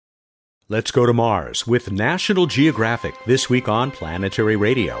Let's go to Mars with National Geographic this week on Planetary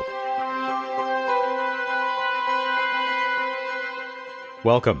Radio.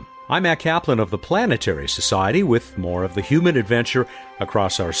 Welcome. I'm Matt Kaplan of the Planetary Society with more of the human adventure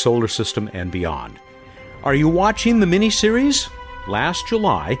across our solar system and beyond. Are you watching the miniseries? Last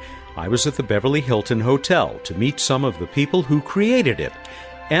July, I was at the Beverly Hilton Hotel to meet some of the people who created it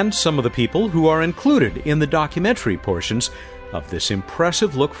and some of the people who are included in the documentary portions of this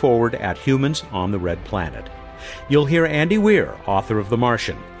impressive look forward at humans on the Red Planet. You'll hear Andy Weir, author of The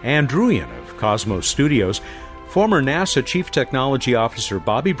Martian, Ann Druyan of Cosmos Studios, former NASA Chief Technology Officer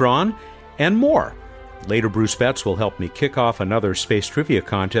Bobby Braun, and more. Later, Bruce Betts will help me kick off another space trivia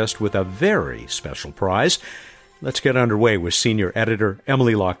contest with a very special prize. Let's get underway with senior editor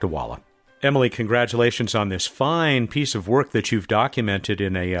Emily Lakdawalla. Emily, congratulations on this fine piece of work that you've documented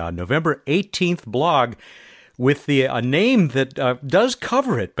in a November 18th blog with a name that does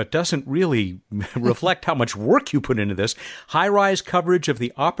cover it, but doesn't really reflect how much work you put into this. High-rise coverage of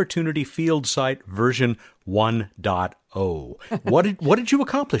the Opportunity Field Site version 1.0. What did you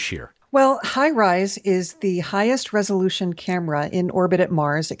accomplish here? Well, HiRISE is the highest resolution camera in orbit at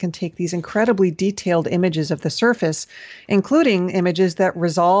Mars. It can take these incredibly detailed images of the surface, including images that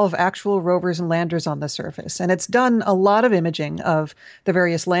resolve actual rovers and landers on the surface. And it's done a lot of imaging of the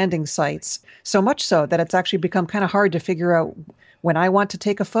various landing sites, so much so that it's actually become kind of hard to figure out when I want to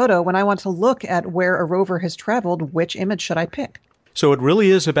take a photo, when I want to look at where a rover has traveled, which image should I pick? So it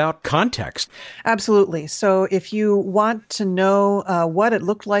really is about context. Absolutely. So if you want to know what it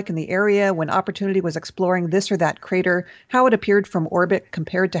looked like in the area when Opportunity was exploring this or that crater, how it appeared from orbit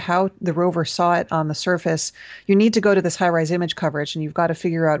compared to how the rover saw it on the surface, you need to go to this high-rise image coverage, and you've got to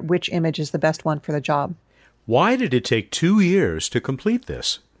figure out which image is the best one for the job. Why did it take 2 years to complete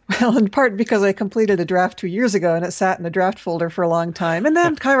this? Well, in part because I completed a draft 2 years ago and it sat in a draft folder for a long time. And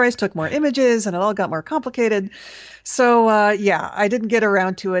then HiRISE took more images and it all got more complicated. So, I didn't get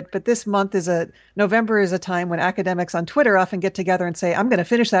around to it. But this month November is a time when academics on Twitter often get together and say, I'm going to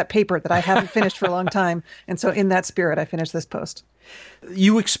finish that paper that I haven't finished for a long time. And so in that spirit, I finished this post.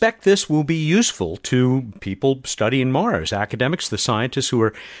 You expect this will be useful to people studying Mars, academics, the scientists who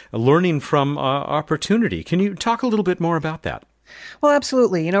are learning from Opportunity. Can you talk a little bit more about that? Well,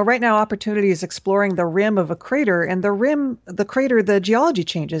 absolutely. Right now Opportunity is exploring the rim of a crater, and the crater, the geology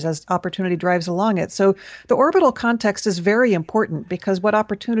changes as Opportunity drives along it. So the orbital context is very important because what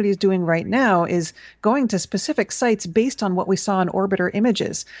Opportunity is doing right now is going to specific sites based on what we saw in orbiter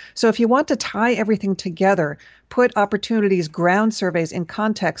images. So if you want to tie everything together, put Opportunity's ground surveys in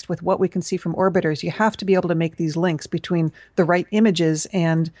context with what we can see from orbiters, you have to be able to make these links between the right images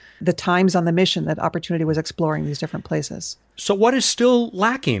and the times on the mission that Opportunity was exploring these different places. So what is still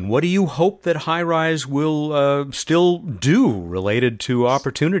lacking? What do you hope that HiRISE will still do related to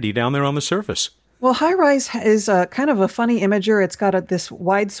Opportunity down there on the surface? Well, HiRISE is kind of a funny imager. It's got this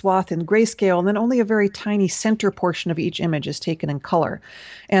wide swath in grayscale, and then only a very tiny center portion of each image is taken in color.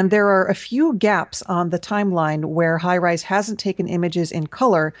 And there are a few gaps on the timeline where HiRISE hasn't taken images in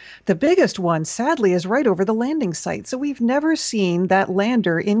color. The biggest one, sadly, is right over the landing site. So we've never seen that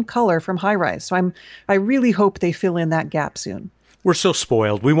lander in color from HiRISE. So I really hope they fill in that gap soon. We're so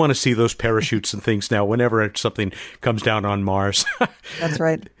spoiled. We want to see those parachutes and things now whenever something comes down on Mars. That's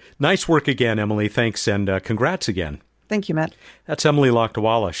right. Nice work again, Emily. Thanks, and congrats again. Thank you, Matt. That's Emily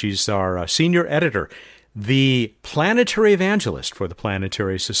Lakdawalla. She's our senior editor, the planetary evangelist for the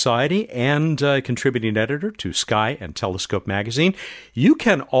Planetary Society, and contributing editor to Sky and Telescope magazine. You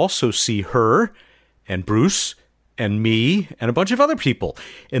can also see her and Bruce and me and a bunch of other people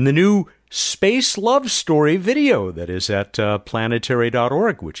in the new Space Love Story video that is at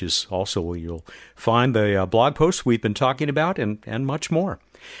planetary.org, which is also where you'll find the blog posts we've been talking about and much more.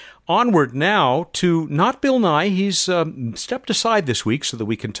 Onward now to not Bill Nye. He's stepped aside this week so that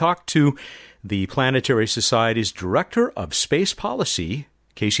we can talk to the Planetary Society's Director of Space Policy,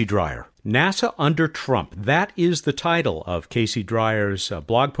 Casey Dreyer. NASA under Trump. That is the title of Casey Dreyer's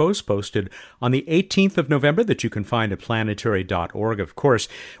blog post posted on the 18th of November that you can find at planetary.org. Of course,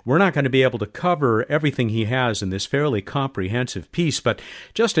 we're not going to be able to cover everything he has in this fairly comprehensive piece, but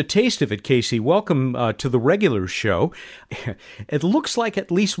just a taste of it, Casey. Welcome to the regular show. It looks like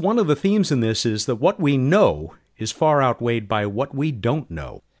at least one of the themes in this is that what we know is far outweighed by what we don't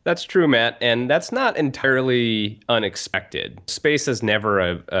know. That's true, Matt, and that's not entirely unexpected. Space is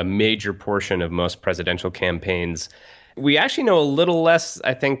never a major portion of most presidential campaigns. We actually know a little less,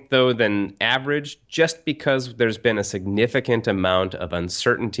 I think, though, than average, just because there's been a significant amount of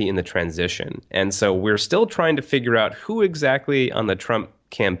uncertainty in the transition. And so we're still trying to figure out who exactly on the Trump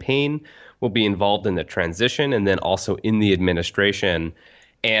campaign will be involved in the transition and then also in the administration.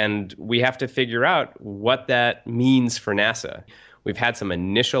 And we have to figure out what that means for NASA. We've had some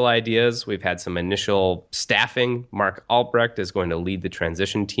initial ideas. We've had some initial staffing. Mark Albrecht is going to lead the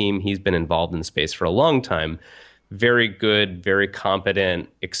transition team. He's been involved in space for a long time. Very good, very competent,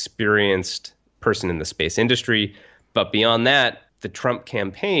 experienced person in the space industry. But beyond that, the Trump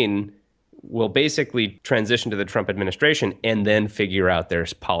campaign will basically transition to the Trump administration and then figure out their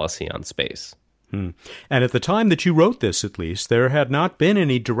policy on space. And at the time that you wrote this, at least, there had not been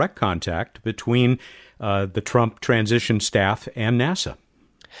any direct contact between the Trump transition staff and NASA.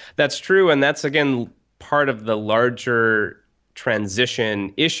 That's true. And that's, again, part of the larger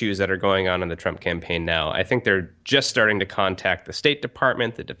transition issues that are going on in the Trump campaign now. I think they're just starting to contact the State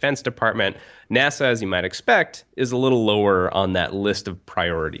Department, the Defense Department. NASA, as you might expect, is a little lower on that list of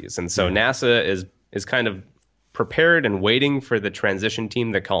priorities. And so NASA is kind of prepared and waiting for the transition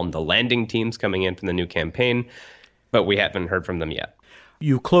team. They call them the landing teams coming in from the new campaign, but we haven't heard from them yet.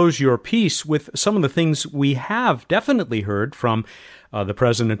 You close your piece with some of the things we have definitely heard from the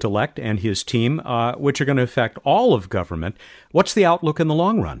president-elect and his team, which are going to affect all of government. What's the outlook in the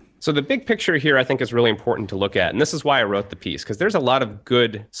long run? So the big picture here, I think, is really important to look at. And this is why I wrote the piece, because there's a lot of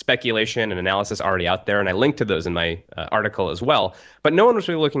good speculation and analysis already out there. And I linked to those in my article as well. But no one was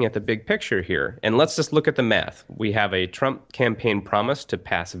really looking at the big picture here. And let's just look at the math. We have a Trump campaign promise to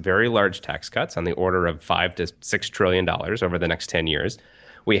pass very large tax cuts on the order of $5 to $6 trillion over the next 10 years.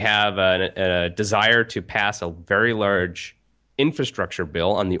 We have a desire to pass a very large infrastructure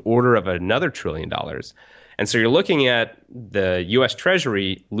bill on the order of another $1 trillion. And so you're looking at the U.S.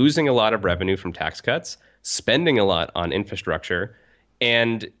 Treasury losing a lot of revenue from tax cuts, spending a lot on infrastructure.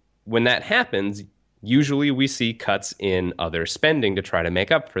 And when that happens, usually we see cuts in other spending to try to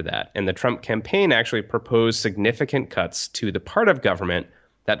make up for that. And the Trump campaign actually proposed significant cuts to the part of government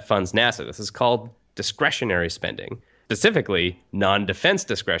that funds NASA. This is called discretionary spending. Specifically, non-defense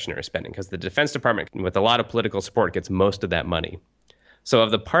discretionary spending, because the Defense Department, with a lot of political support, gets most of that money. So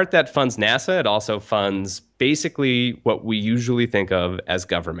of the part that funds NASA, it also funds basically what we usually think of as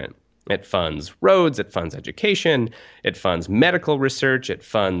government. It funds roads, it funds education, it funds medical research, it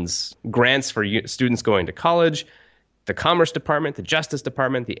funds grants for students going to college. The Commerce Department, the Justice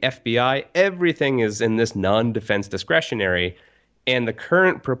Department, the FBI, everything is in this non-defense discretionary. And the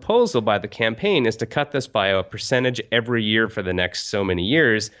current proposal by the campaign is to cut this by a percentage every year for the next so many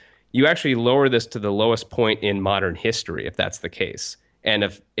years. You actually lower this to the lowest point in modern history, if that's the case. And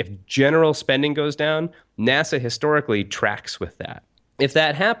if general spending goes down, NASA historically tracks with that. If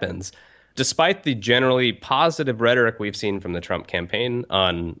that happens, despite the generally positive rhetoric we've seen from the Trump campaign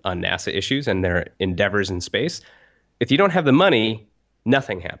on NASA issues and their endeavors in space, if you don't have the money,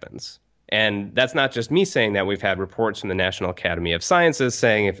 nothing happens. And that's not just me saying that. We've had reports from the National Academy of Sciences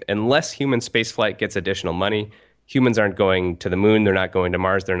saying unless human spaceflight gets additional money, humans aren't going to the moon, they're not going to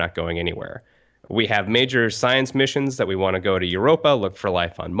Mars, they're not going anywhere. We have major science missions that we want to go to Europa, look for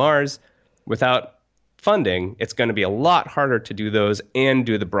life on Mars. Without funding, it's going to be a lot harder to do those and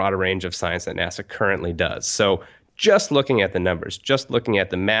do the broader range of science that NASA currently does. So just looking at the numbers, just looking at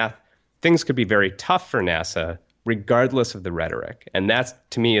the math, things could be very tough for NASA regardless of the rhetoric. And that,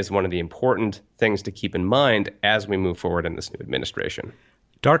 to me, is one of the important things to keep in mind as we move forward in this new administration.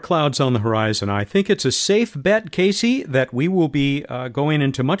 Dark clouds on the horizon. I think it's a safe bet, Casey, that we will be going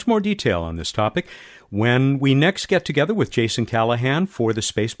into much more detail on this topic when we next get together with Jason Callahan for the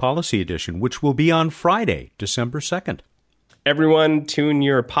Space Policy Edition, which will be on Friday, December 2nd. Everyone, tune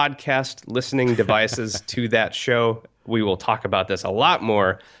your podcast listening devices to that show. We will talk about this a lot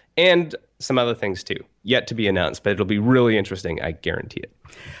more and some other things too, yet to be announced, but it'll be really interesting. I guarantee it.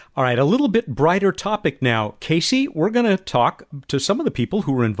 All right, a little bit brighter topic now. Casey, we're going to talk to some of the people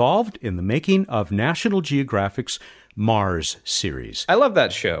who were involved in the making of National Geographic's Mars series. I love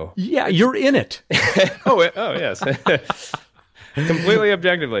that show. Yeah, you're in it. Oh, yes. Completely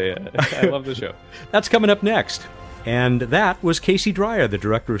objectively. I love the show. That's coming up next. And that was Casey Dreyer, the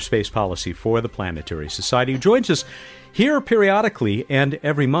Director of Space Policy for the Planetary Society, who joins us here periodically and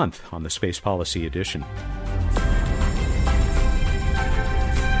every month on the Space Policy Edition.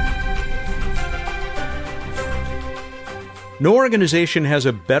 No organization has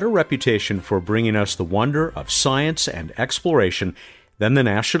a better reputation for bringing us the wonder of science and exploration than the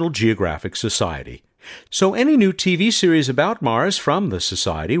National Geographic Society. So any new TV series about Mars from the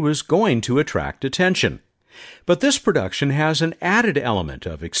Society was going to attract attention. But this production has an added element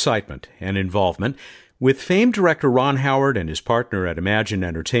of excitement and involvement, with famed director Ron Howard and his partner at Imagine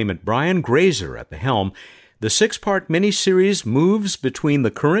Entertainment, Brian Grazer, at the helm. The 6-part miniseries moves between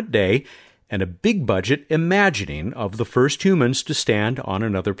the current day and a big-budget imagining of the first humans to stand on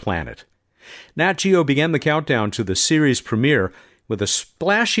another planet. Nat Geo began the countdown to the series premiere with a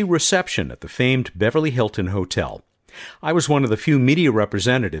splashy reception at the famed Beverly Hilton Hotel. I was one of the few media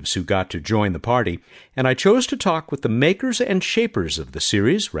representatives who got to join the party, and I chose to talk with the makers and shapers of the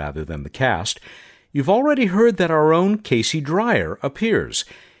series rather than the cast. You've already heard that our own Casey Dreyer appears.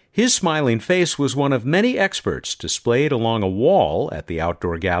 His smiling face was one of many experts displayed along a wall at the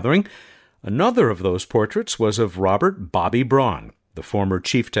outdoor gathering. Another of those portraits was of Robert Bobby Braun, the former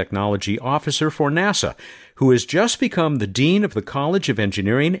Chief Technology Officer for NASA, who has just become the Dean of the College of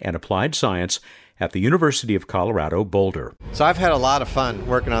Engineering and Applied Science at the University of Colorado, Boulder. So I've had a lot of fun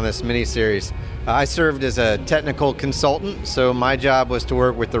working on this miniseries. I served as a technical consultant, so my job was to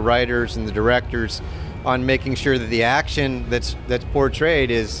work with the writers and the directors on making sure that the action that's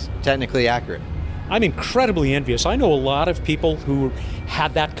portrayed is technically accurate. I'm incredibly envious. I know a lot of people who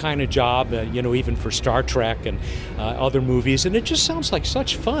had that kind of job, even for Star Trek and other movies, and it just sounds like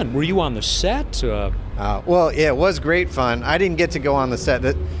such fun. Were you on the set? Well, yeah, it was great fun. I didn't get to go on the set.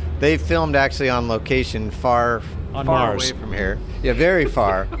 They filmed actually on location far Mars. Away from here. Yeah, very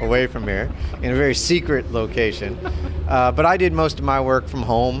far away from here, in a very secret location. But I did most of my work from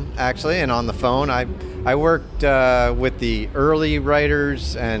home, actually, and on the phone. I worked with the early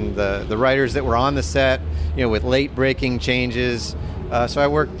writers and the writers that were on the set, with late-breaking changes. So I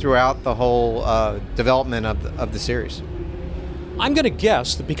worked throughout the whole development of the series. I'm going to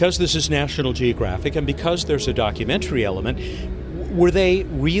guess that because this is National Geographic and because there's a documentary element, were they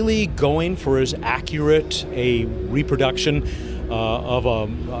really going for as accurate a reproduction of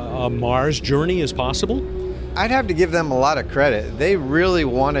a Mars journey as possible? I'd have to give them a lot of credit. They really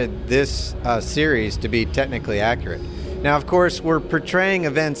wanted this series to be technically accurate. Now, of course, we're portraying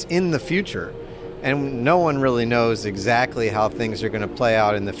events in the future, and no one really knows exactly how things are going to play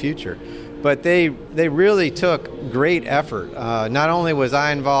out in the future. But they really took great effort. Not only was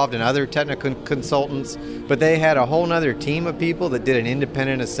I involved and other technical consultants, but they had a whole other team of people that did an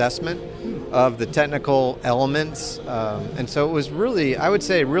independent assessment of the technical elements. And so it was really, I would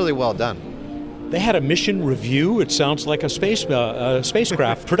say, really well done. They had a mission review. It sounds like a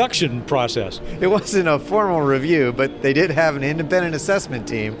spacecraft production process. It wasn't a formal review, but they did have an independent assessment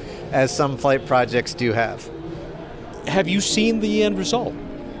team, as some flight projects do have. Have you seen the end result?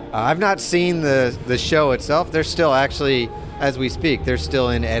 I've not seen the show itself. They're still actually, as we speak, they're still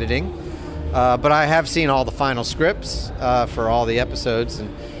in editing. But I have seen all the final scripts for all the episodes. And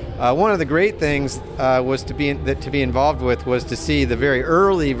one of the great things was to be involved with was to see the very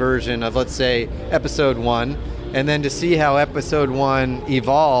early version of, let's say, episode 1, and then to see how episode 1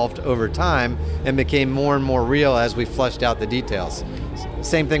 evolved over time and became more and more real as we fleshed out the details.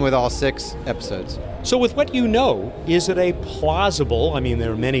 Same thing with all 6 episodes. So with what you know, is it a plausible,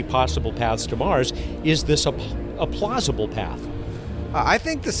 there are many possible paths to Mars, is this a plausible path? I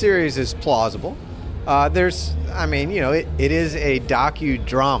think the series is plausible. It is a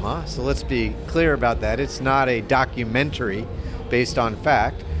docudrama, so let's be clear about that. It's not a documentary based on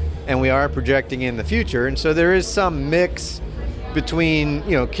fact, and we are projecting in the future, and so there is some mix between,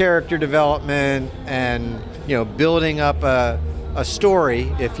 character development and, building up a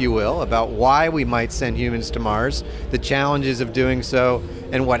story, if you will, about why we might send humans to Mars, the challenges of doing so,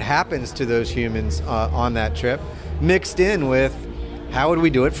 and what happens to those humans on that trip, mixed in with how would we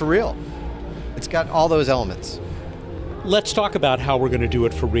do it for real. It's got all those elements. Let's talk about how we're going to do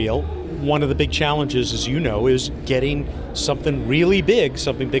it for real. One of the big challenges, as you know, is getting something really big,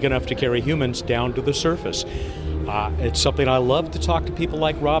 something big enough to carry humans down to the surface. It's something I love to talk to people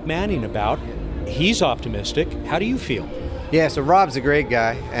like Rob Manning about. He's optimistic. How do you feel? Yeah, so Rob's a great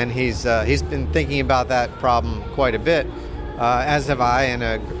guy, and he's been thinking about that problem quite a bit, as have I and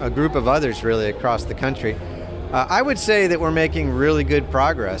a group of others really across the country. I would say that we're making really good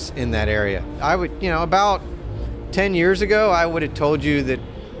progress in that area. About 10 years ago, I would have told you that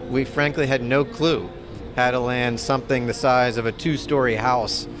we frankly had no clue how to land something the size of a 2-story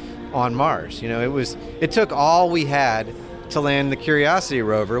house on Mars. It took all we had to land the Curiosity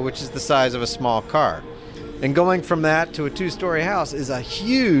rover, which is the size of a small car. And going from that to a 2-story house is a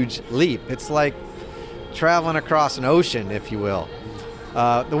huge leap. It's like traveling across an ocean, if you will.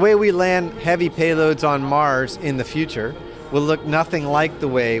 The way we land heavy payloads on Mars in the future will look nothing like the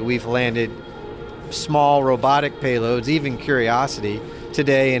way we've landed small robotic payloads, even Curiosity,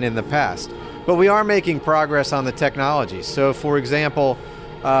 today and in the past. But we are making progress on the technology. So, for example,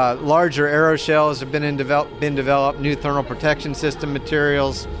 larger aeroshells have been developed, new thermal protection system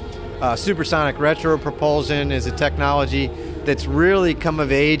materials. Supersonic retropropulsion is a technology that's really come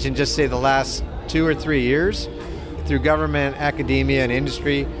of age in just, say, the last 2 or 3 years through government, academia, and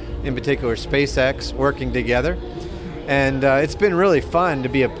industry, in particular SpaceX, working together. And it's been really fun to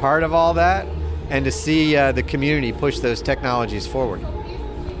be a part of all that and to see the community push those technologies forward.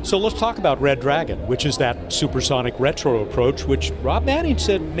 So let's talk about Red Dragon, which is that supersonic retro approach, which Rob Manning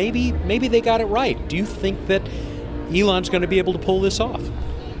said maybe they got it right. Do you think that Elon's going to be able to pull this off?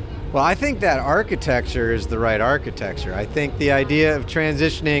 Well, I think that architecture is the right architecture. I think the idea of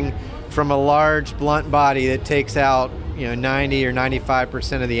transitioning from a large blunt body that takes out 90 or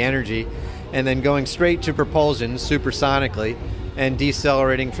 95% of the energy and then going straight to propulsion supersonically and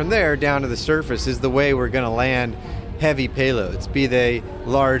decelerating from there down to the surface is the way we're going to land heavy payloads, be they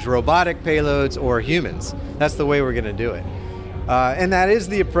large robotic payloads or humans. That's the way we're going to do it. And that is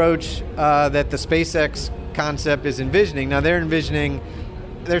the approach that the SpaceX concept is envisioning. Now they're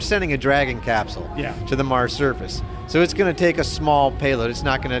sending a Dragon capsule to the Mars surface. So it's going to take a small payload. It's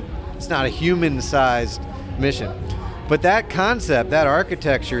not a human-sized mission. But that concept, that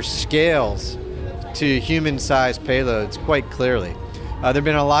architecture scales to human-sized payloads quite clearly. There have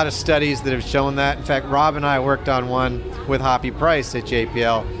been a lot of studies that have shown that. In fact, Rob and I worked on one with Hoppy Price at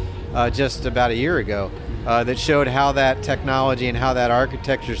JPL just about a year ago that showed how that technology and how that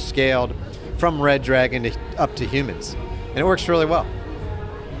architecture scaled from Red Dragon up to humans. And it works really well.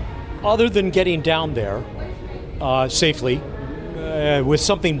 Other than getting down there safely, with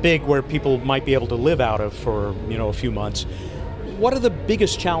something big where people might be able to live out of for a few months, what are the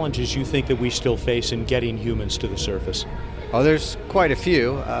biggest challenges you think that we still face in getting humans to the surface? Oh, there's quite a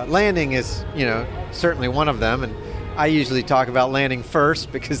few. Landing is, certainly one of them, and I usually talk about landing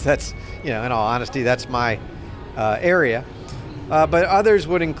first because that's, in all honesty, that's my area. But others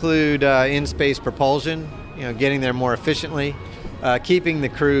would include in-space propulsion, getting there more efficiently, keeping the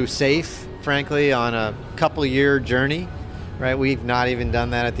crew safe, frankly, on a couple-year journey. Right? We've not even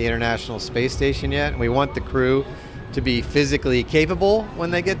done that at the International Space Station yet. We want the crew to be physically capable when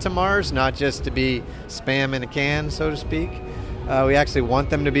they get to Mars, not just to be spam in a can, so to speak. We actually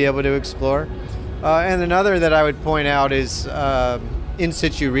want them to be able to explore. And another that I would point out is in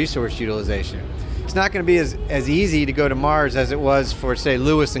situ resource utilization. It's not going to be as easy to go to Mars as it was for, say,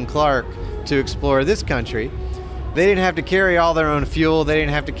 Lewis and Clark to explore this country. They didn't have to carry all their own fuel. They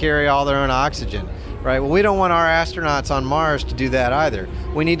didn't have to carry all their own oxygen. Right? Well, we don't want our astronauts on Mars to do that either.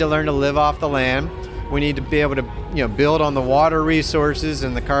 We need to learn to live off the land. We need to be able to, build on the water resources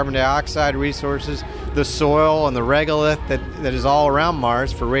and the carbon dioxide resources, the soil and the regolith that is all around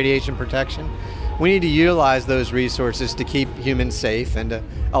Mars for radiation protection. We need to utilize those resources to keep humans safe and to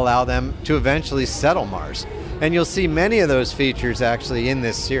allow them to eventually settle Mars. And you'll see many of those features actually in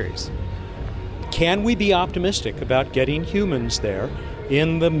this series. Can we be optimistic about getting humans there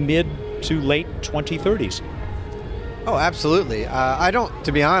in the mid to late 2030s? Oh, absolutely.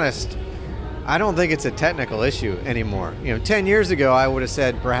 To be honest, I don't think it's a technical issue anymore. 10 years ago, I would have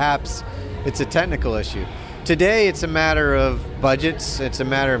said perhaps it's a technical issue. Today, it's a matter of budgets. It's a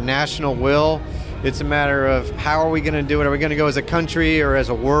matter of national will. It's a matter of how are we going to do it? Are we going to go as a country or as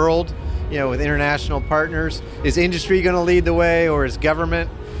a world, with international partners? Is industry going to lead the way or is government?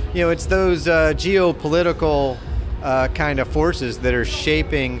 It's those geopolitical kind of forces that are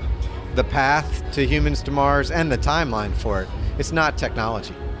shaping the path to humans to Mars and the timeline for it. It's not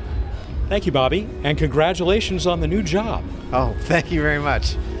technology. Thank you, Bobby, and congratulations on the new job. Oh, thank you very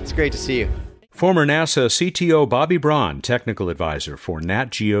much. It's great to see you. Former NASA CTO Bobby Braun, technical advisor for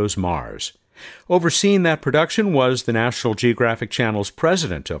Nat Geo's Mars. Overseeing that production was the National Geographic Channel's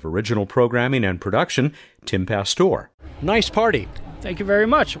president of original programming and production, Tim Pastor. Nice party. Thank you very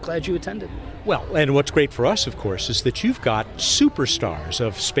much. I'm glad you attended. Well, and what's great for us, of course, is that you've got superstars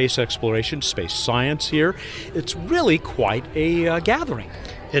of space exploration, space science here. It's really quite a gathering.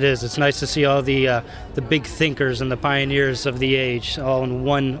 It is. It's nice to see all the big thinkers and the pioneers of the age all in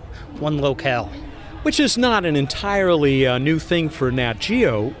one locale. Which is not an entirely new thing for Nat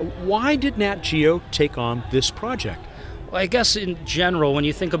Geo. Why did Nat Geo take on this project? Well, I guess in general, when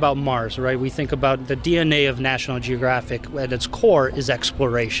you think about Mars, right, we think about the DNA of National Geographic at its core is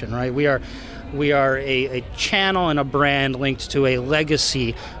exploration, right? We are a channel and a brand linked to a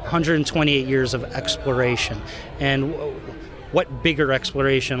legacy, 128 years of exploration. And what bigger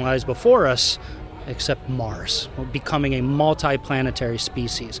exploration lies before us except Mars? We're becoming a multi-planetary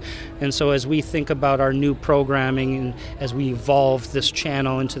species. And so as we think about our new programming and as we evolve this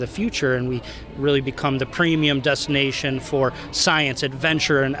channel into the future and we really become the premium destination for science,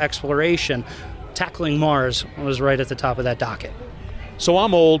 adventure, and exploration, tackling Mars was right at the top of that docket. So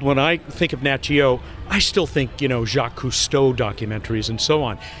I'm old. When I think of Nat Geo, I still think, Jacques Cousteau documentaries and so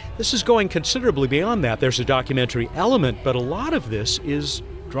on. This is going considerably beyond that. There's a documentary element, but a lot of this is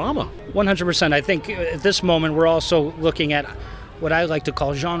drama. 100%. I think at this moment we're also looking at what I like to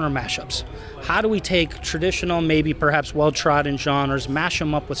call genre mashups. How do we take traditional, maybe perhaps well-trodden genres, mash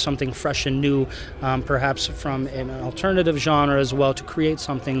them up with something fresh and new, perhaps from an alternative genre as well, to create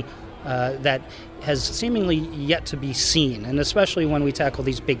something that has seemingly yet to be seen, and especially when we tackle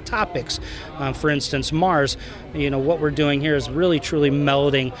these big topics. For instance, Mars, what we're doing here is really truly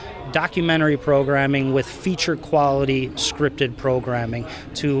melding documentary programming with feature quality scripted programming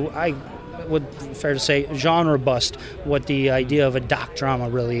to, I would fair to say, genre bust what the idea of a doc drama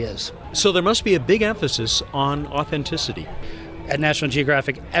really is. So there must be a big emphasis on authenticity. At National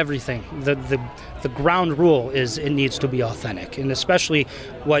Geographic, everything, the ground rule is it needs to be authentic, and especially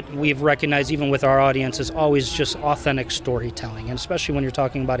what we've recognized even with our audience is always just authentic storytelling, and especially when you're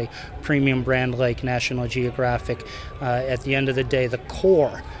talking about a premium brand like National Geographic, at the end of the day, the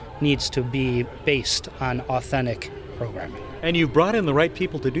core needs to be based on authentic programming. And you've brought in the right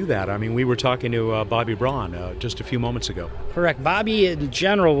people to do that. I mean, we were talking to Bobby Braun just a few moments ago. Correct. Bobby, in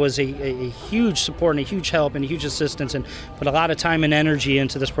general, was a huge support and a huge help and a huge assistance, and put a lot of time and energy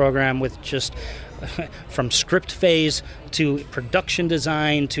into this program with just from script phase to production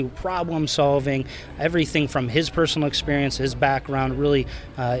design to problem solving, everything from his personal experience, his background, really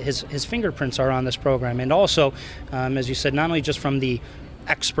his fingerprints are on this program. And also, as you said, not only just from the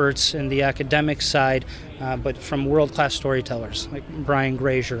experts in the academic side, but from world-class storytellers like Brian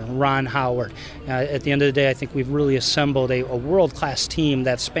Grazier and Ron Howard. At the end of the day, I think we've really assembled a world-class team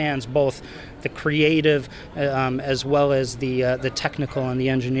that spans both the creative as well as the technical and the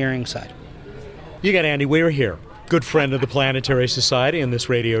engineering side. You got Andy Weir here, good friend of the Planetary Society and this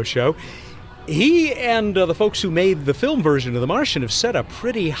radio show. He and the folks who made the film version of The Martian have set a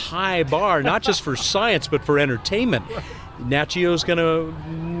pretty high bar, not just for science, but for entertainment. Nat Geo's going to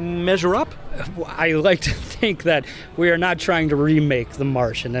measure up? I like to think that we are not trying to remake The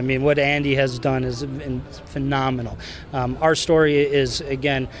Martian. I mean, what Andy has done is phenomenal. Our story is,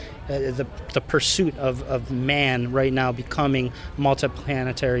 again, the pursuit of man right now becoming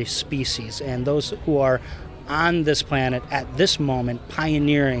multiplanetary species, and those who are on this planet at this moment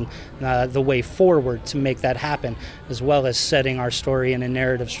pioneering the way forward to make that happen, as well as setting our story in a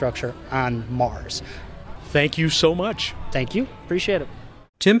narrative structure on Mars. Thank you so much. Thank you. Appreciate it.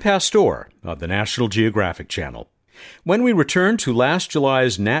 Tim Pastor of the National Geographic Channel. When we return to last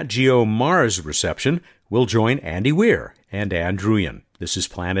July's Nat Geo Mars reception, we'll join Andy Weir and Ann Druyan. This is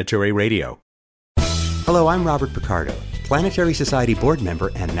Planetary Radio. Hello, I'm Robert Picardo, Planetary Society board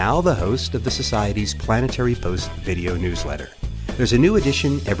member and now the host of the Society's Planetary Post video newsletter. There's a new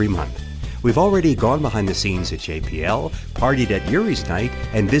edition every month. We've already gone behind the scenes at JPL, partied at Yuri's Night,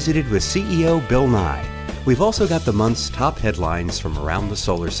 and visited with CEO Bill Nye. We've also got the month's top headlines from around the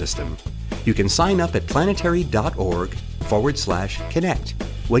solar system. You can sign up at planetary.org/connect.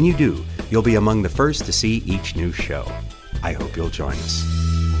 When you do, you'll be among the first to see each new show. I hope you'll join us.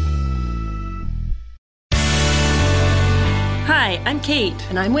 Hi, I'm Kate.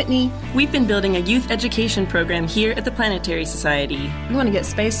 And I'm Whitney. We've been building a youth education program here at the Planetary Society. We want to get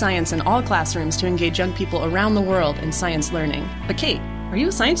space science in all classrooms to engage young people around the world in science learning. But Kate, are you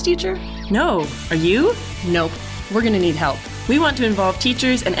a science teacher? No. Are you? Nope. We're going to need help. We want to involve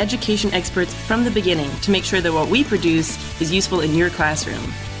teachers and education experts from the beginning to make sure that what we produce is useful in your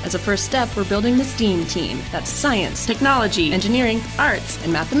classroom. As a first step, we're building the STEAM team. That's science, technology, engineering, arts,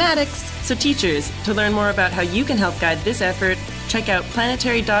 and mathematics. So teachers, to learn more about how you can help guide this effort, check out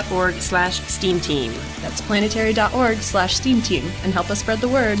planetary.org/STEAM team. That's planetary.org/STEAM team, and help us spread the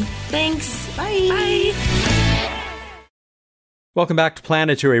word. Thanks. Bye. Bye. Welcome back to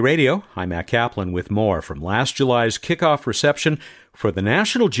Planetary Radio. I'm Matt Kaplan with more from last July's kickoff reception for the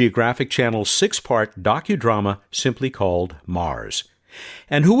National Geographic Channel's 6-part docudrama simply called Mars.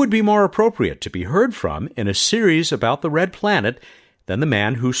 And who would be more appropriate to be heard from in a series about the Red Planet than the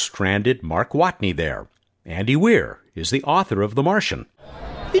man who stranded Mark Watney there? Andy Weir is the author of The Martian.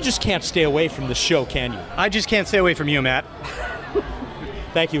 You just can't stay away from the show, can you? I just can't stay away from you, Matt.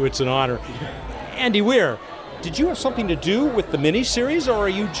 Thank you, it's an honor. Andy Weir, did you have something to do with the miniseries, or are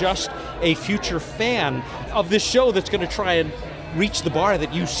you just a future fan of this show that's going to try and reach the bar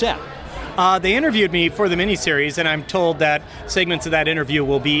that you set? They interviewed me for the miniseries, and I'm told that segments of that interview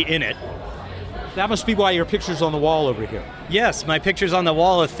will be in it. That must be why your picture's on the wall over here. Yes, my picture's on the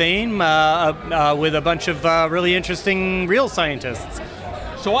wall of fame with a bunch of really interesting real scientists.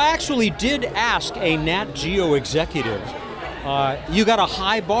 So I actually did ask a Nat Geo executive. You got a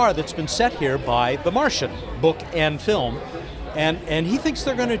high bar that's been set here by The Martian, book and film, and he thinks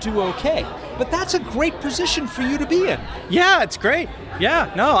they're going to do okay. But that's a great position for you to be in. Yeah, it's great. Yeah,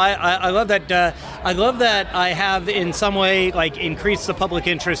 no, I love that. I love that I have in some way like increased the public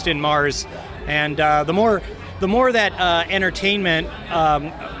interest in Mars, and the more the more that entertainment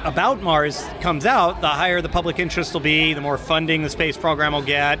about Mars comes out, the higher the public interest will be, the more funding the space program will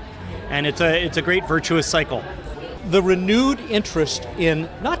get, and it's a great virtuous cycle. The renewed interest in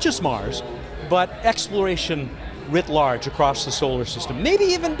not just Mars, but exploration writ large across the solar system, maybe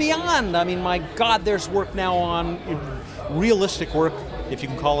even beyond. I mean, my God, there's work now on realistic work, if you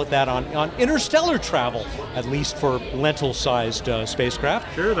can call it that, on interstellar travel, at least for lentil-sized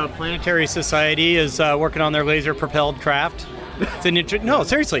spacecraft. Sure, the Planetary Society is working on their laser-propelled craft. It's no,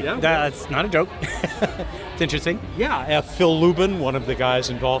 seriously, that's not a joke. It's interesting. Yeah, Phil Lubin, one of the guys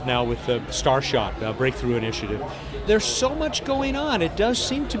involved now with the Starshot Breakthrough Initiative. There's so much going on. It does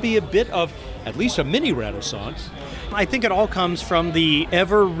seem to be a bit of at least a mini renaissance. I think it all comes from the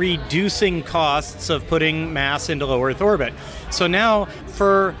ever-reducing costs of putting mass into low Earth orbit. So now,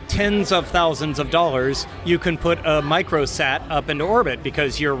 for tens of thousands of dollars, you can put a microsat up into orbit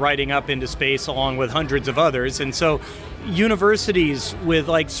because you're riding up into space along with hundreds of others. And so universities with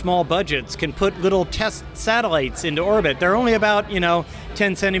like small budgets can put little test satellites into orbit. They're only about,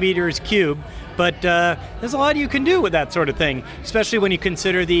 10 centimeters cube. But there's a lot you can do with that sort of thing, especially when you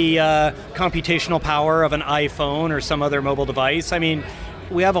consider the computational power of an iPhone or some other mobile device. I mean,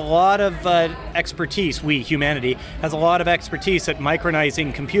 we have a lot of expertise, humanity, has a lot of expertise at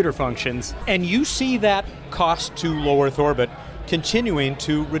micronizing computer functions. And you see that cost to low Earth orbit continuing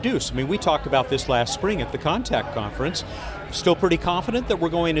to reduce. I mean, we talked about this last spring at the Contact Conference. Still pretty confident that we're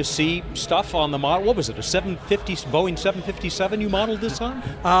going to see stuff on the model. What was it, a Boeing 757 you modeled this on?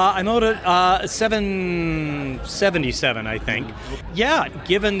 I modeled 777, I think. Yeah,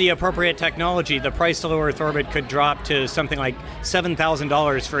 given the appropriate technology, the price to low Earth orbit could drop to something like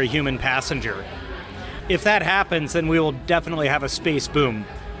 $7,000 for a human passenger. If that happens, then we will definitely have a space boom.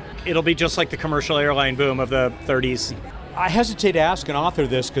 It'll be just like the commercial airline boom of the 30s. I hesitate to ask an author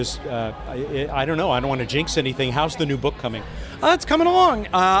this because I don't know. I don't want to jinx anything. How's the new book coming? It's coming along.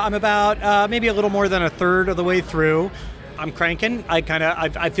 I'm about maybe a little more than a third of the way through. I'm cranking.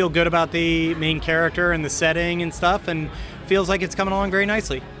 I feel good about the main character and the setting and stuff, and feels like it's coming along very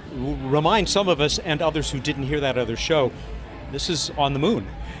nicely. Remind some of us and others who didn't hear that other show, this is on the moon.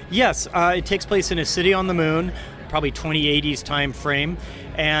 Yes, it takes place in a city on the moon, probably 2080s time frame,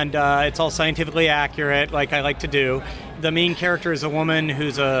 and it's all scientifically accurate, like I like to do. The main character is a woman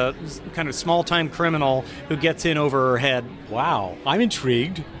who's a kind of small-time criminal who gets in over her head. Wow, I'm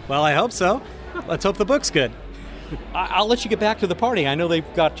intrigued. Well, I hope so. Let's hope the book's good. I'll let you get back to the party. I know they've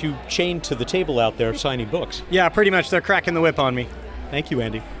got you chained to the table out there signing books. Yeah, pretty much. They're cracking the whip on me. Thank you,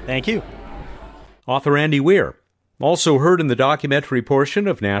 Andy. Thank you. Author Andy Weir, also heard in the documentary portion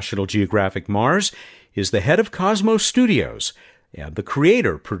of National Geographic Mars, is the head of Cosmos Studios and the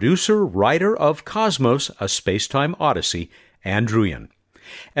creator, producer, writer of Cosmos, A Spacetime Odyssey, Ann Druyan.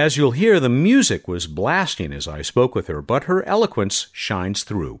 As you'll hear, the music was blasting as I spoke with her, but her eloquence shines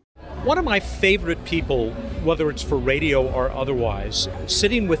through. One of my favorite people, whether it's for radio or otherwise,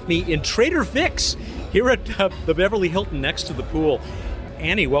 sitting with me in Trader Vic's here at the Beverly Hilton next to the pool.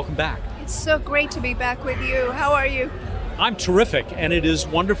 Annie, welcome back. It's so great to be back with you. How are you? I'm terrific, and it is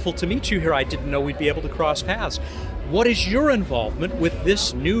wonderful to meet you here. I didn't know we'd be able to cross paths. What is your involvement with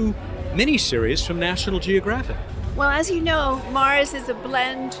this new miniseries from National Geographic? Well, as you know, Mars is a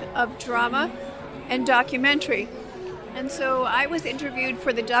blend of drama and documentary. And so I was interviewed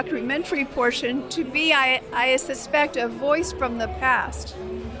for the documentary portion to be, I suspect, a voice from the past.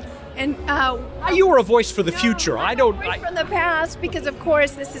 And you were a voice for the future. A voice from the past, because of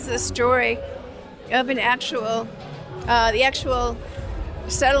course this is a story of the actual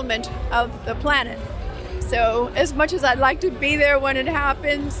settlement of the planet. So as much as I'd like to be there when it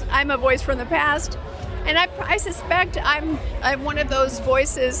happens, I'm a voice from the past. And I suspect I'm one of those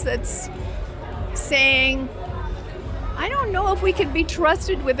voices that's saying, I don't know if we can be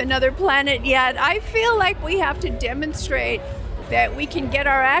trusted with another planet yet. I feel like we have to demonstrate that we can get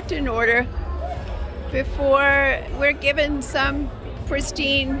our act in order before we're given some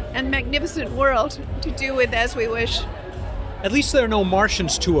pristine and magnificent world to do with as we wish. At least there are no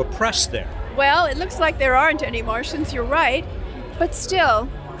Martians to oppress there. Well, it looks like there aren't any Martians, you're right. But still,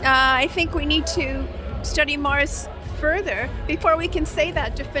 I think we need to study Mars further before we can say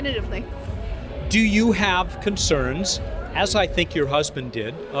that definitively. Do you have concerns, as I think your husband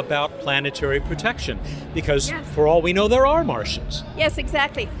did, about planetary protection? Because yes, for all we know, there are Martians. Yes,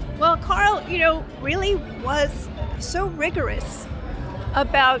 exactly. Well, Carl, really was so rigorous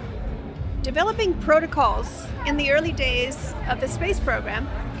about developing protocols in the early days of the space program.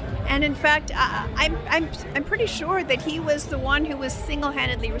 And in fact, I'm pretty sure that he was the one who was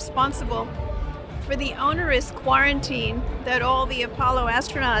single-handedly responsible for the onerous quarantine that all the Apollo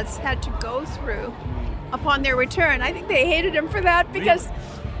astronauts had to go through upon their return. I think they hated him for that because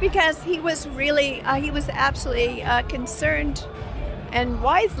he was really he was absolutely concerned, and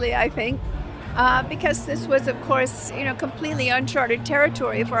wisely, I think, because this was, of course, completely uncharted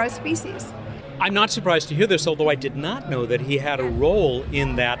territory for our species. I'm not surprised to hear this, although I did not know that he had a role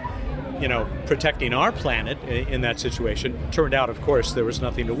in that, protecting our planet in that situation. Turned out, of course, there was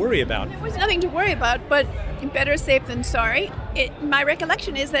nothing to worry about. There was nothing to worry about, but better safe than sorry. My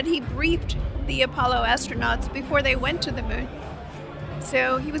recollection is that he briefed the Apollo astronauts before they went to the moon.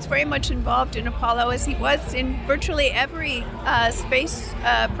 So he was very much involved in Apollo, as he was in virtually every space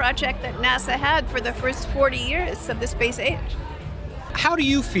project that NASA had for the first 40 years of the space age. How do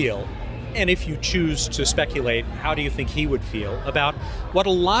you feel, and if you choose to speculate, how do you think he would feel about what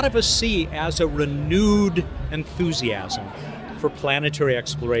a lot of us see as a renewed enthusiasm for planetary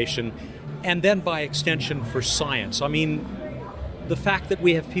exploration, and then by extension for science? I mean, the fact that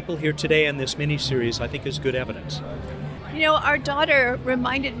we have people here today in this mini-series, I think, is good evidence. Our daughter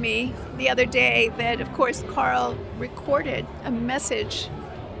reminded me the other day that, of course, Carl recorded a message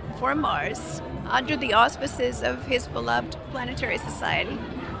for Mars under the auspices of his beloved Planetary Society.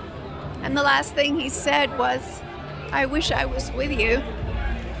 And the last thing he said was, "I wish I was with you."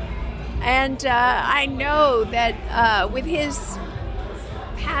 And I know that with his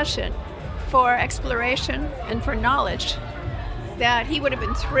passion for exploration and for knowledge, that he would have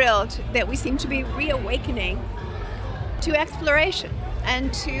been thrilled that we seem to be reawakening to exploration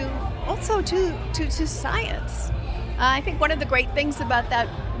and to science. I think one of the great things about that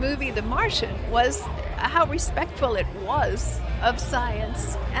movie, The Martian, was how respectful it was of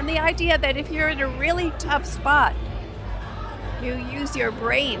science, and the idea that if you're in a really tough spot, you use your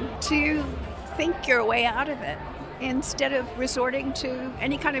brain to think your way out of it instead of resorting to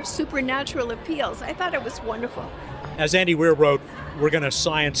any kind of supernatural appeals. I thought it was wonderful. As Andy Weir wrote, we're going to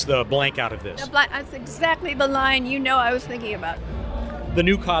science the blank out of this. That's exactly the line I was thinking about. The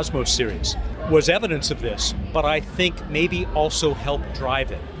new Cosmos series was evidence of this, but I think maybe also helped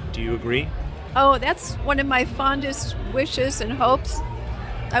drive it. Do you agree? Oh, that's one of my fondest wishes and hopes.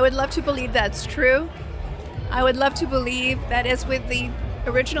 I would love to believe that's true. I would love to believe that, as with the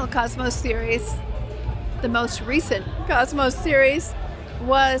original Cosmos series, the most recent Cosmos series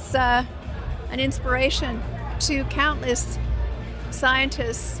was an inspiration to countless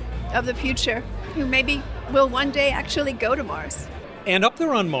scientists of the future who maybe will one day actually go to Mars. And up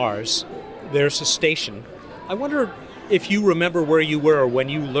there on Mars, there's a station. I wonder if you remember where you were when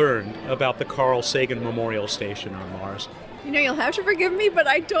you learned about the Carl Sagan Memorial Station on Mars. You'll have to forgive me, but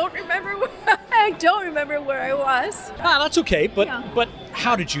I don't remember where I was. That's okay, but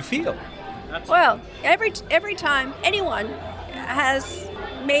how did you feel? Well, every time anyone has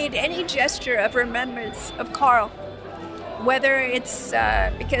made any gesture of remembrance of Carl, whether it's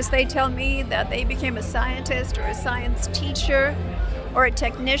because they tell me that they became a scientist or a science teacher or a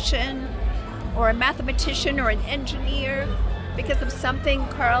technician or a mathematician or an engineer because of something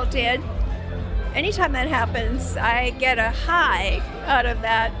Carl did, anytime that happens, I get a high out of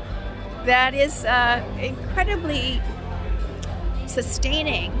that. That is incredibly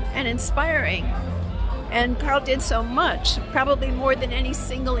sustaining and inspiring. And Carl did so much, probably more than any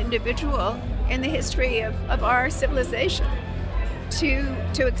single individual in the history of our civilization,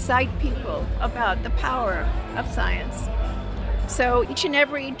 to excite people about the power of science. So each and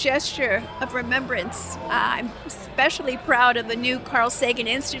every gesture of remembrance, I'm especially proud of the new Carl Sagan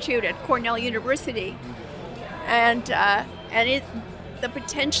Institute at Cornell University, and the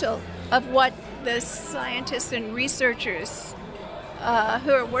potential of what the scientists and researchers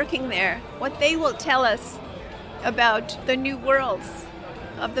who are working there, what they will tell us about the new worlds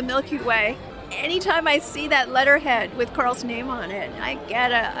of the Milky Way. Anytime I see that letterhead with Carl's name on it, I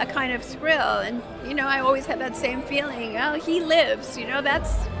get a kind of thrill, and I always have that same feeling. Oh, he lives.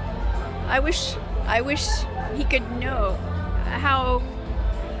 I wish he could know how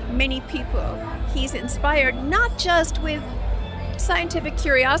many people he's inspired, not just with scientific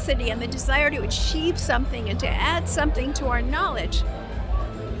curiosity and the desire to achieve something and to add something to our knowledge,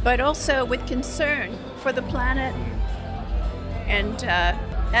 but also with concern for the planet. And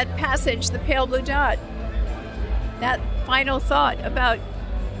that passage, the pale blue dot, that final thought about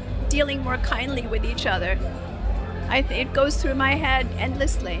dealing more kindly with each other, it goes through my head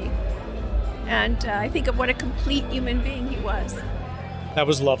endlessly. And I think of what a complete human being he was. That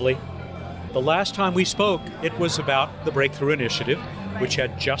was lovely. The last time we spoke, it was about the Breakthrough Initiative, which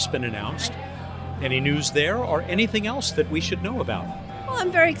had just been announced. Any news there or anything else that we should know about? Well,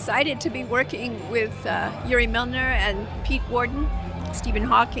 I'm very excited to be working with Yuri Milner and Pete Worden, Stephen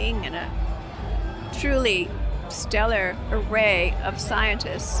Hawking, and a truly stellar array of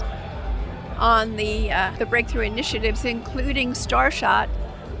scientists on the breakthrough initiatives, including Starshot,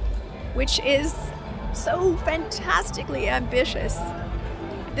 which is so fantastically ambitious.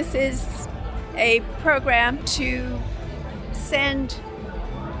 This is a program to send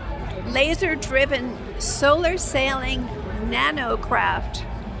laser-driven solar sailing nanocraft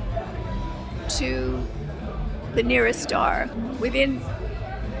to the nearest star within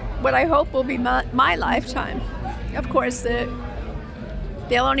what I hope will be my lifetime. Of course,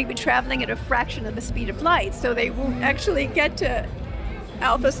 they'll only be traveling at a fraction of the speed of light, so they won't actually get to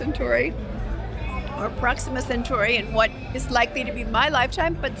Alpha Centauri or Proxima Centauri in what is likely to be my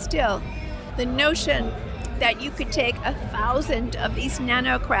lifetime, but still, the notion that you could take 1,000 of these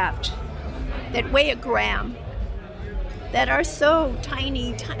nanocraft that weigh a gram, that are so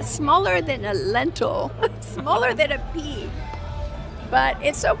tiny, smaller than a lentil, smaller than a pea, but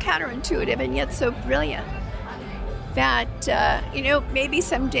it's so counterintuitive and yet so brilliant that, maybe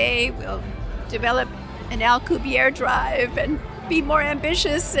someday we'll develop an Alcubierre drive and be more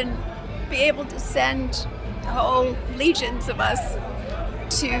ambitious and be able to send whole legions of us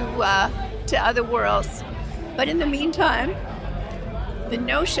to other worlds. But in the meantime, the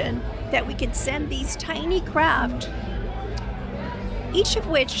notion that we could send these tiny craft, each of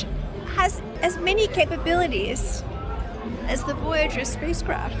which has as many capabilities as the Voyager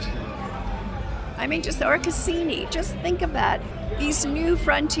spacecraft. I mean, just or Cassini, just think of that. These new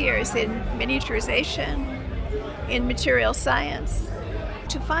frontiers in miniaturization, in material science,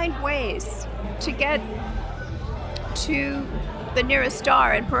 to find ways to get to the nearest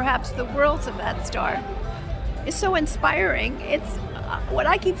star and perhaps the worlds of that star is so inspiring. It's what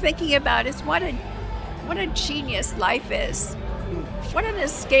I keep thinking about is what a genius life is. What an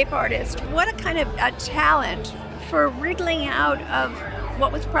escape artist. What a kind of a talent for wriggling out of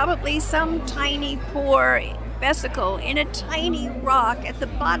what was probably some tiny pore vesicle in a tiny rock at the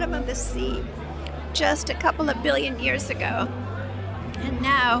bottom of the sea just a couple of billion years ago. And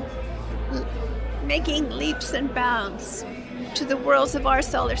now making leaps and bounds to the worlds of our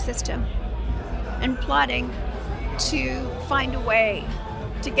solar system and plotting to find a way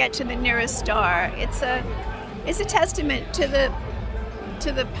to get to the nearest star. It's a testament to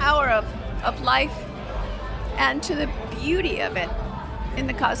the power of life and to the beauty of it in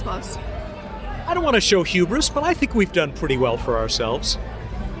the cosmos. I don't want to show hubris, but I think we've done pretty well for ourselves.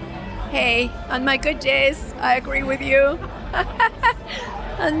 Hey, on my good days, I agree with you.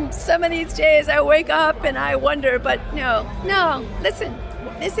 On some of these days, I wake up and I wonder, but no, listen,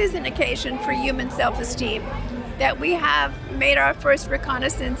 this is an occasion for human self-esteem, that we have made our first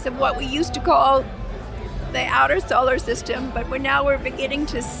reconnaissance of what we used to call the outer solar system, but we're beginning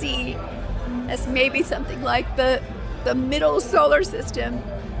to see as maybe something like the middle solar system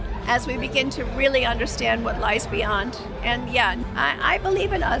as we begin to really understand what lies beyond. And yeah, I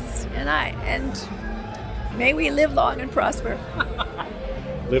believe in us, and may we live long and prosper.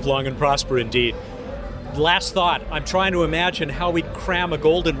 Live long and prosper indeed. Last thought, I'm trying to imagine how we'd cram a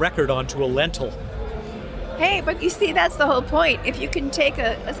golden record onto a lentil. Hey, but you see, that's the whole point. If you can take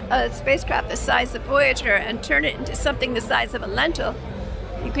a spacecraft the size of Voyager and turn it into something the size of a lentil,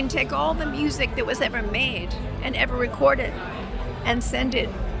 you can take all the music that was ever made and ever recorded and send it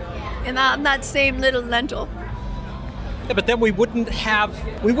on that same little lentil. Yeah, but then we wouldn't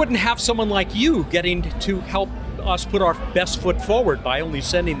have someone like you getting to help us put our best foot forward by only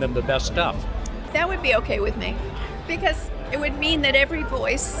sending them the best stuff. That would be okay with me, because it would mean that every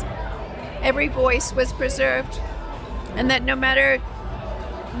voice was preserved, and that no matter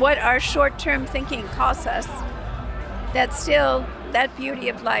what our short-term thinking costs us, that still that beauty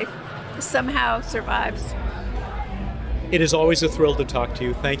of life somehow survives. It is always a thrill to talk to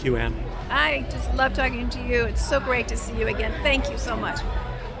you. Thank you, Anne. I just love talking to you. It's so great to see you again. Thank you so much.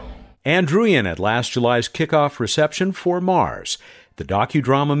 Anne Druyan at last July's kickoff reception for Mars, the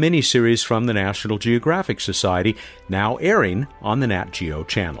docudrama miniseries from the National Geographic Society, now airing on the Nat Geo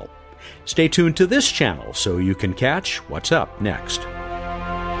channel. Stay tuned to this channel so you can catch what's up next.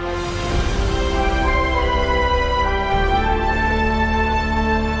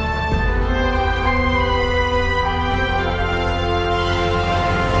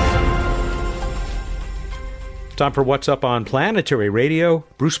 Time for What's Up on Planetary Radio.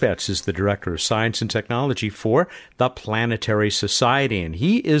 Bruce Betts is the Director of Science and Technology for the Planetary Society, and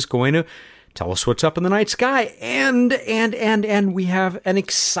he is going to tell us what's up in the night sky. And we have an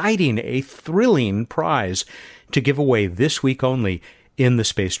exciting, a thrilling prize to give away this week only in the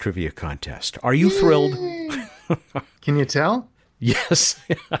Space Trivia Contest. Are you thrilled? Can you tell? Yes.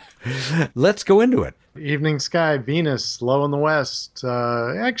 Let's go into it. Evening sky, Venus, low in the west.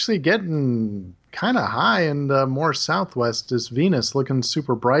 Actually getting kind of high, and more southwest is Venus, looking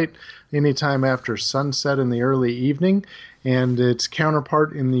super bright anytime after sunset in the early evening. And its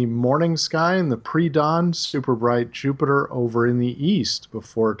counterpart in the morning sky in the pre-dawn, super bright Jupiter over in the east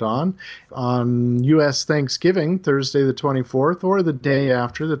before dawn. On U.S. Thanksgiving, Thursday the 24th, or the day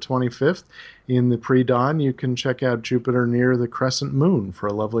after, the 25th, in the pre-dawn, you can check out Jupiter near the crescent moon for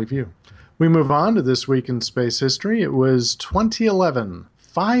a lovely view. We move on to This Week in Space History. It was 2011,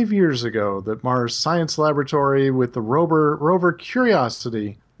 5 years ago, that Mars Science Laboratory with the rover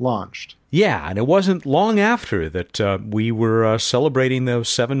Curiosity launched. Yeah, and it wasn't long after that we were celebrating those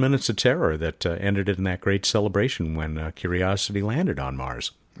 7 minutes of terror that ended in that great celebration when Curiosity landed on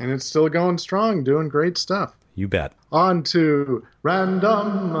Mars. And it's still going strong, doing great stuff. You bet. On to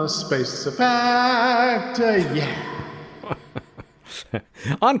Random Space Effect. Yeah.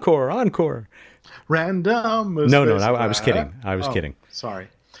 Encore. Random No, Space I was kidding. Effect. Kidding. Sorry.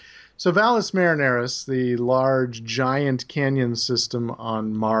 So Valles Marineris, the large giant canyon system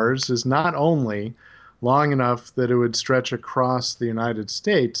on Mars, is not only long enough that it would stretch across the United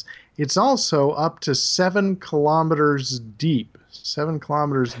States, it's also up to 7 kilometers deep. 7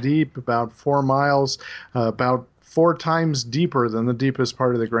 kilometers deep, about 4 miles, about 4 times deeper than the deepest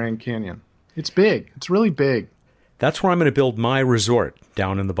part of the Grand Canyon. It's big. It's really big. That's where I'm going to build my resort,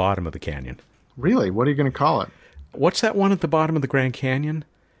 down in the bottom of the canyon. Really? What are you going to call it? What's that one at the bottom of the Grand Canyon?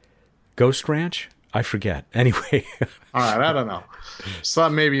 Ghost Ranch? I forget. Anyway. All right, I don't know. Just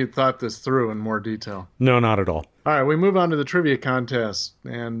thought maybe you thought this through in more detail. No, not at all. All right, we move on to the trivia contest,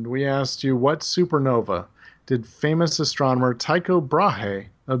 and we asked you, what supernova did famous astronomer Tycho Brahe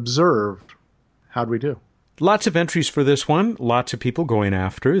observe? How'd we do? Lots of entries for this one. Lots of people going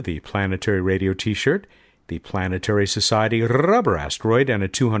after the Planetary Radio t-shirt, the Planetary Society rubber asteroid, and a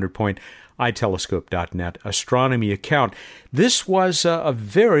 200-point iTelescope.net astronomy account. This was a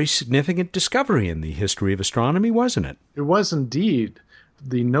very significant discovery in the history of astronomy, wasn't it? It was indeed.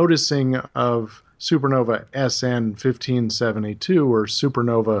 The noticing of supernova SN 1572, or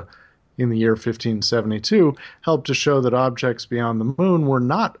supernova in the year 1572, helped to show that objects beyond the moon were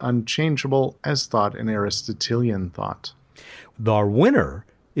not unchangeable as thought in Aristotelian thought. The winner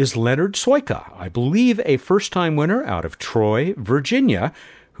is Leonard Soika, I believe a first-time winner out of Troy, Virginia,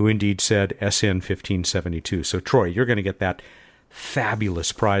 who indeed said SN 1572. So, Troy, you're going to get that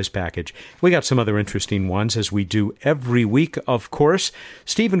fabulous prize package. We got some other interesting ones, as we do every week, of course.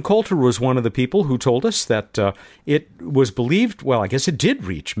 Stephen Coulter was one of the people who told us that it was believed, well, I guess it did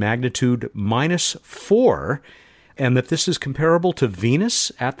reach magnitude -4, and that this is comparable to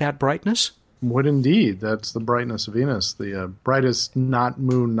Venus at that brightness. Would indeed. That's the brightness of Venus, the brightest not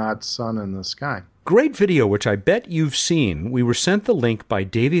moon, not sun in the sky. Great video, which I bet you've seen. We were sent the link by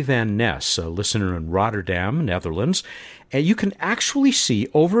Davy Van Ness, a listener in Rotterdam, Netherlands, and you can actually see,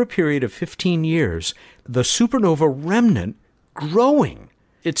 over a period of 15 years, the supernova remnant growing.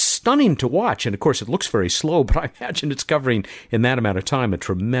 It's stunning to watch, and of course it looks very slow, but I imagine it's covering, in that amount of time, a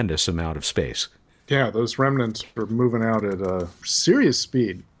tremendous amount of space. Yeah, those remnants are moving out at a serious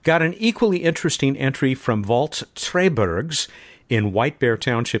speed. Got an equally interesting entry from Walt Trebergs in White Bear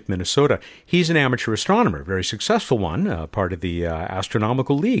Township, Minnesota. He's an amateur astronomer, very successful one, part of the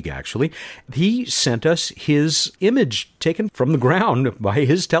Astronomical League, actually. He sent us his image taken from the ground by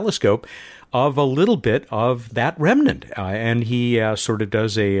his telescope of a little bit of that remnant. And he sort of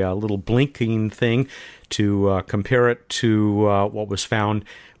does a little blinking thing to compare it to what was found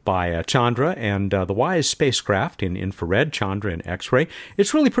by Chandra and the WISE spacecraft in infrared, Chandra in X-ray.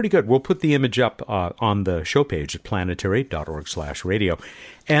 It's really pretty good. We'll put the image up on the show page at planetary.org/radio.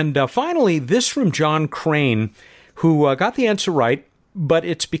 And finally, this from John Crane, who got the answer right, but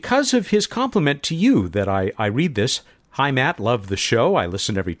it's because of his compliment to you that I read this. Hi, Matt. Love the show. I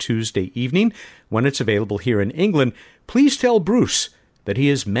listen every Tuesday evening when it's available here in England. Please tell Bruce that he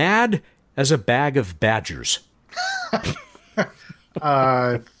is mad as a bag of badgers.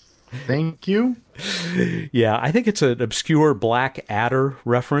 Thank you. Yeah, I think it's an obscure Blackadder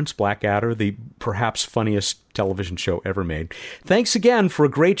reference. Blackadder, the perhaps funniest television show ever made. Thanks again for a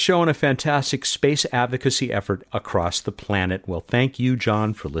great show and a fantastic space advocacy effort across the planet. Well, thank you,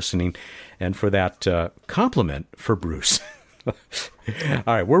 John, for listening and for that compliment for Bruce. All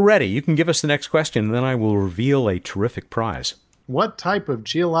right, we're ready. You can give us the next question, and then I will reveal a terrific prize. What type of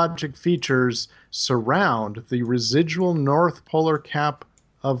geologic features surround the residual north polar cap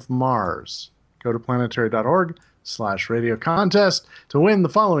of Mars? Go to planetary.org/radio contest to win the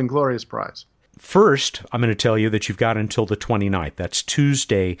following glorious prize. First, I'm going to tell you that you've got until the 29th. That's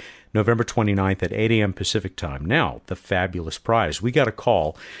Tuesday, November 29th at 8 a.m. Pacific time. Now, the fabulous prize. We got a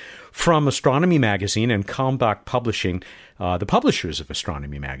call from Astronomy Magazine and Kalmbach Publishing, the publishers of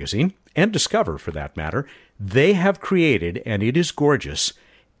Astronomy Magazine, and Discover for that matter. They have created, and it is gorgeous,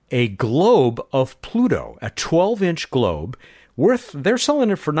 a globe of Pluto, a 12-inch globe they're selling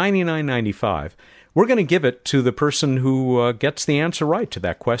it for $99.95. We're going to give it to the person who gets the answer right to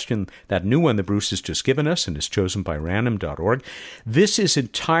that question, that new one that Bruce has just given us and is chosen by random.org. This is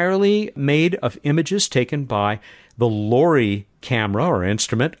entirely made of images taken by the LORRI camera or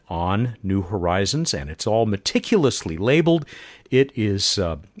instrument on New Horizons, and it's all meticulously labeled. It is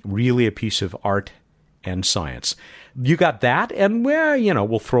really a piece of art and science. You got that, and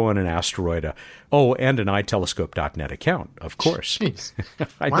we'll throw in an asteroid. And an iTelescope.net account, of course. Jeez.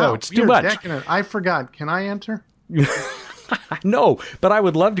 I know, it's too much. Decadent. I forgot. Can I enter? No, but I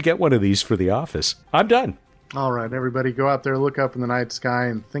would love to get one of these for the office. I'm done. All right, everybody, go out there, look up in the night sky,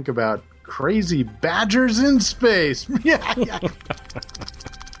 and think about crazy badgers in space. Yeah.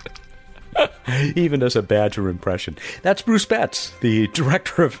 Even does a badger impression. That's Bruce Betts, the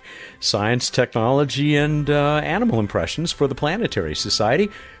Director of Science, Technology, and Animal Impressions for the Planetary Society,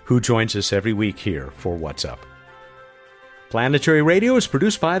 who joins us every week here for What's Up. Planetary Radio is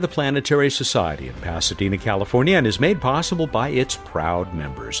produced by the Planetary Society in Pasadena, California, and is made possible by its proud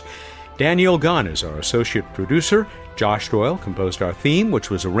members. Danielle Gunn is our associate producer. Josh Doyle composed our theme, which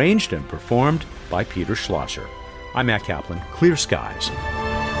was arranged and performed by Peter Schlosser. I'm Matt Kaplan. Clear skies.